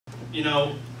you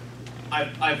know,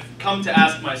 I've come to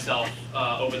ask myself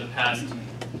over the past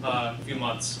few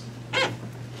months,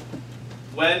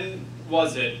 when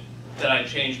was it that I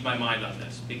changed my mind on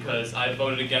this? Because I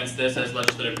voted against this, as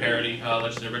Legislator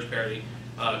Rich Parity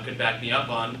could back me up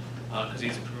on, because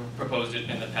he's proposed it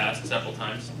in the past several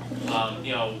times.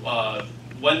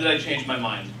 When did I change my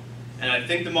mind? And I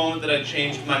think the moment that I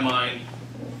changed my mind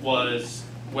was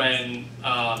when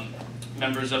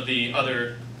members of the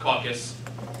other caucus,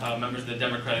 members of the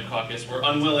Democratic caucus, were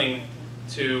unwilling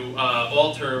to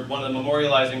alter one of the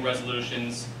memorializing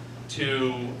resolutions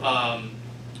to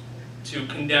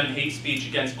condemn hate speech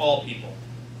against all people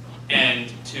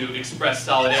and to express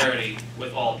solidarity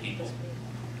with all people,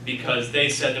 because they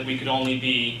said that we could only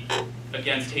be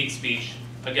against hate speech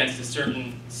against a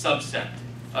certain subsection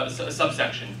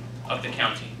of the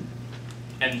county.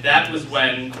 And that was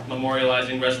when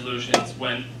memorializing resolutions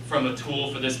went from a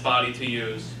tool for this body to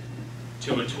use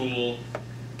to a tool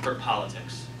for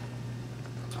politics.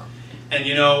 And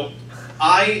you know,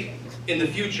 in the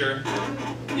future,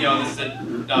 you know, this is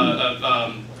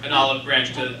an olive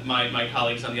branch to my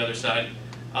colleagues on the other side.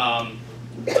 In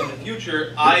the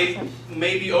future, I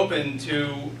may be open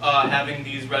to having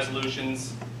these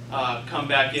resolutions come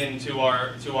back into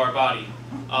our body,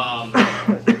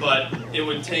 but it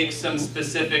would take some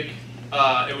specific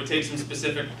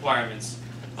requirements.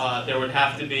 There would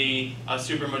have to be a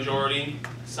supermajority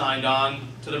signed on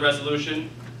to the resolution,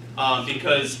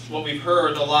 because what we've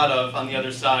heard a lot of on the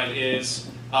other side is,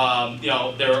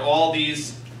 there are all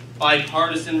these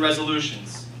bipartisan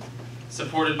resolutions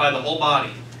supported by the whole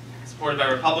body, supported by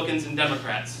Republicans and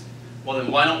Democrats. Well,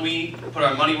 then why don't we put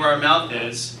our money where our mouth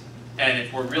is, and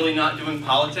if we're really not doing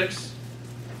politics,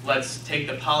 let's take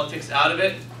the politics out of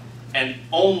it and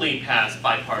only pass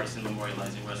bipartisan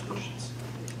memorializing resolutions.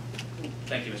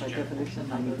 Thank you, Mr. Chairman.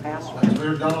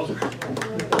 Senator Donaldson.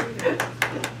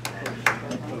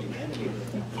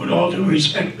 With all due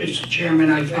respect, Mr. Chairman,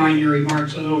 I find your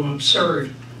remarks a little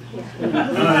absurd.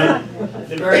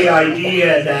 The very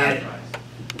idea that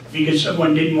because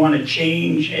someone didn't want to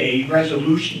change a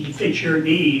resolution to fit your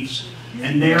needs,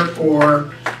 and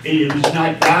therefore it was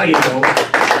not valuable,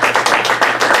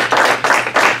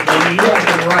 then you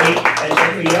have the right, as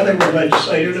every other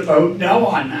legislator, to vote no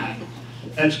on that.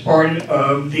 That's part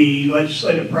of the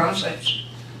legislative process.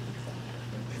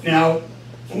 Now,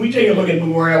 when we take a look at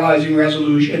memorializing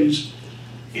resolutions,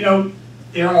 you know,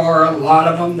 there are a lot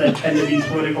of them that tend to be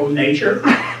political in nature,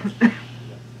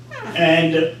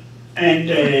 and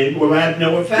will have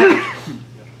no effect.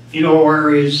 You know,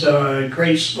 or is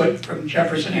Grace Slick from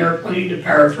Jefferson Airplane, to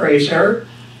paraphrase her,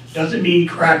 doesn't mean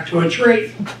crap to a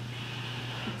tree.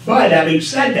 But having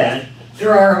said that,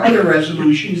 there are other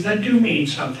resolutions that do mean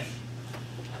something.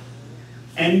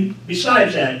 And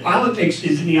besides that, politics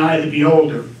is in the eye of the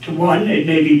beholder. To one, it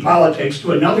may be politics.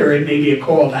 To another, it may be a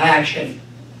call to action.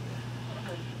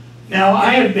 Now,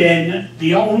 I have been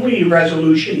the only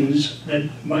resolutions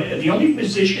the only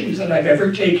positions that I've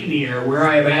ever taken here where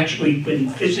I have actually been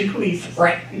physically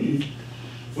threatened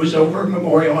was over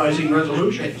memorializing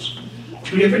resolutions.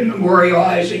 Two different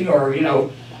memorializing, or, you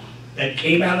know, that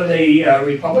came out of the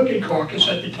Republican caucus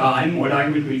at the time, what I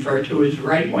would refer to as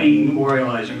right-wing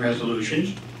memorializing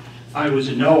resolutions. I was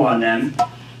a no on them,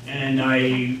 and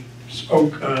I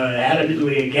spoke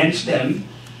adamantly against them.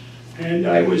 And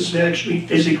I was actually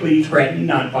physically threatened,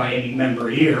 not by any member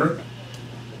here,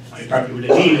 I probably would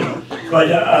have needed, but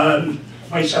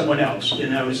by someone else.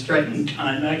 And I was threatened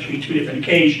on actually two different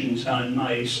occasions on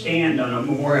my stand on a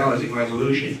memorializing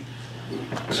resolution.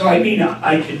 So I mean,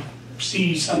 I could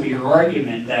see some of your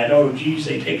argument that, oh geez,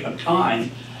 they take up time.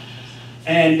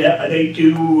 And they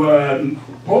do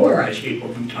polarize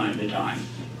people from time to time.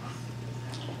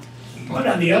 But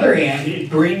on the other hand, it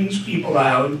brings people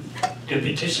out to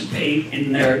participate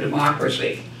in their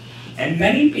democracy. And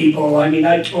many people, I mean,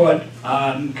 I taught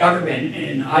government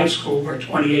in high school for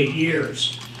 28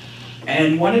 years.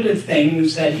 And one of the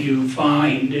things that you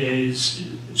find is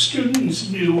students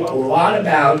knew a lot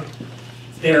about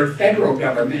their federal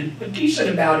government, but decent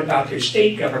about their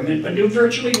state government, but knew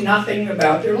virtually nothing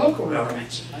about their local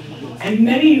governments. And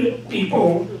many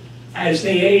people, as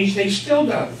they age, they still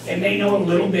don't. They may know a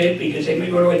little bit because they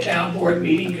may go to a town board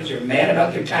meeting because they're mad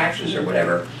about their taxes or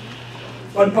whatever.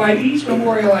 But by these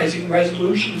memorializing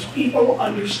resolutions, people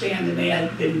understand that they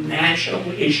have the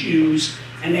national issues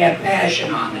and they have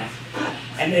passion on them.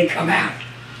 And they come out.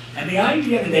 And the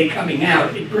idea that they're coming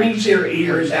out, it brings their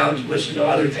ears out to listen to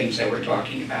other things that we're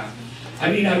talking about.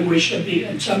 I mean, I wish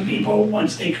that some people,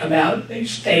 once they come out, they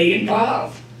stay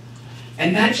involved.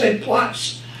 And that's a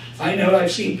plus. I know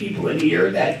I've seen people in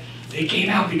here that They came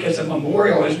out because of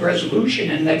memorialized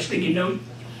resolution, and next thing you know,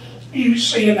 you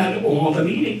see them at all the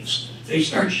meetings. They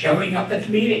start showing up at the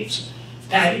meetings.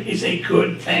 That is a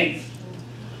good thing.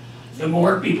 The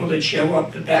more people that show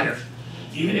up, the better.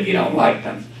 Even if you don't like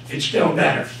them, it's still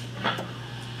better.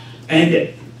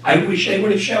 And I wish they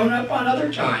would have shown up on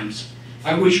other times.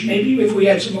 I wish maybe if we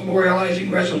had some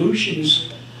memorializing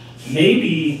resolutions,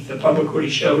 maybe the public would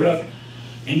have showed up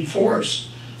in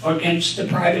force against the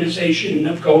privatization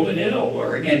of Golden Hill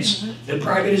or against the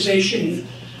privatization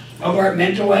of our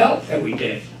mental health that we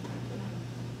did.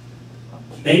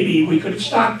 Maybe we could have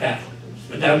stopped that,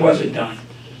 but that wasn't done.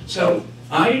 So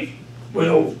I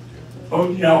will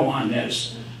vote no on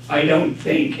this. I don't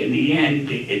think in the end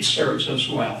it serves us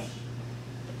well.